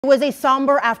It was a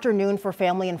somber afternoon for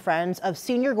family and friends of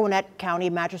senior Gwinnett County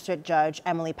Magistrate Judge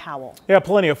Emily Powell. Yeah,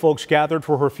 plenty of folks gathered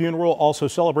for her funeral, also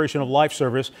celebration of life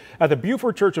service at the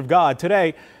Buford Church of God.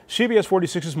 Today, CBS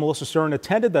 46's Melissa Stern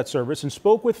attended that service and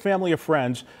spoke with family and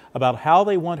friends about how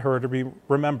they want her to be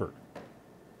remembered.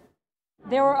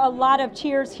 There were a lot of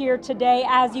tears here today,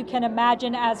 as you can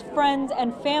imagine, as friends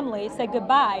and family said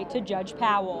goodbye to Judge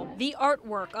Powell. The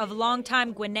artwork of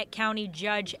longtime Gwinnett County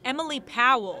Judge Emily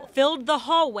Powell filled the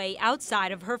hallway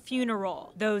outside of her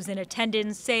funeral. Those in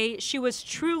attendance say she was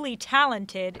truly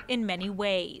talented in many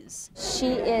ways.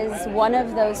 She is one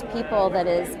of those people that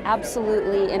is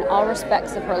absolutely, in all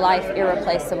respects of her life,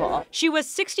 irreplaceable. She was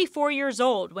 64 years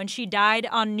old when she died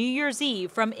on New Year's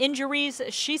Eve from injuries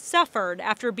she suffered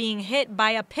after being hit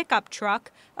by a pickup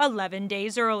truck 11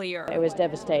 days earlier. It was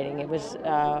devastating. It was,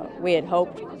 we had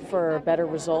hoped for better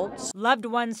results. Loved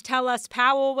ones tell us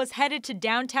Powell was headed to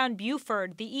downtown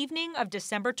Buford the evening of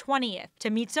December 20th to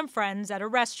meet some friends at a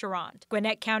restaurant.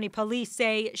 Gwinnett County police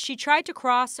say she tried to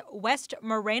cross West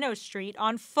Moreno Street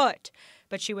on foot,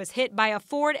 but she was hit by a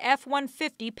Ford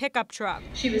F-150 pickup truck.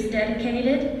 She was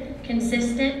dedicated,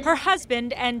 consistent. Her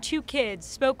husband and 2 kids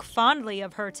spoke fondly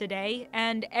of her today,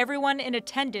 and everyone in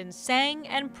attendance sang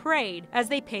and prayed as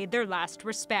they paid their last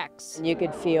respects. You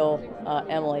could feel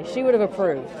Emily. She would have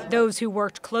approved. Those who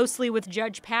worked closely with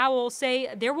Judge Powell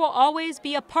say there will always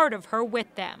be a part of her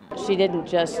with them. She didn't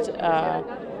just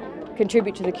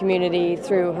contribute to the community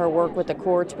through her work with the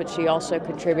courts, but she also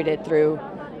contributed through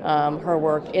her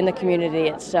work in the community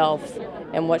itself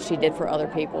and what she did for other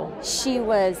people. She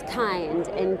was kind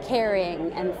and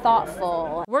caring and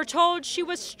thoughtful. We're told she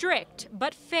was strict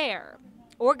but fair,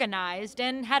 organized,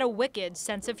 and had a wicked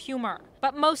sense of humor.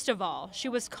 But most of all, she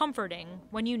was comforting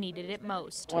when you needed it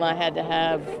most. When I had to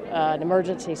have an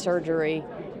emergency surgery,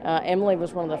 Emily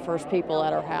was one of the first people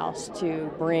at our house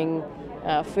to bring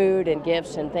food and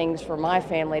gifts and things for my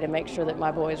family to make sure that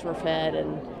my boys were fed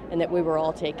and that we were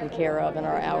all taken care of in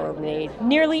our hour of need.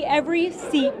 Nearly every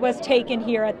seat was taken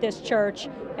here at this church,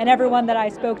 and everyone that I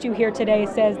spoke to here today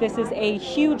says this is a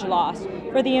huge loss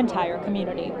for the entire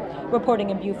community. Reporting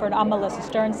in Buford, I'm Melissa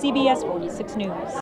Stern, CBS 46 News.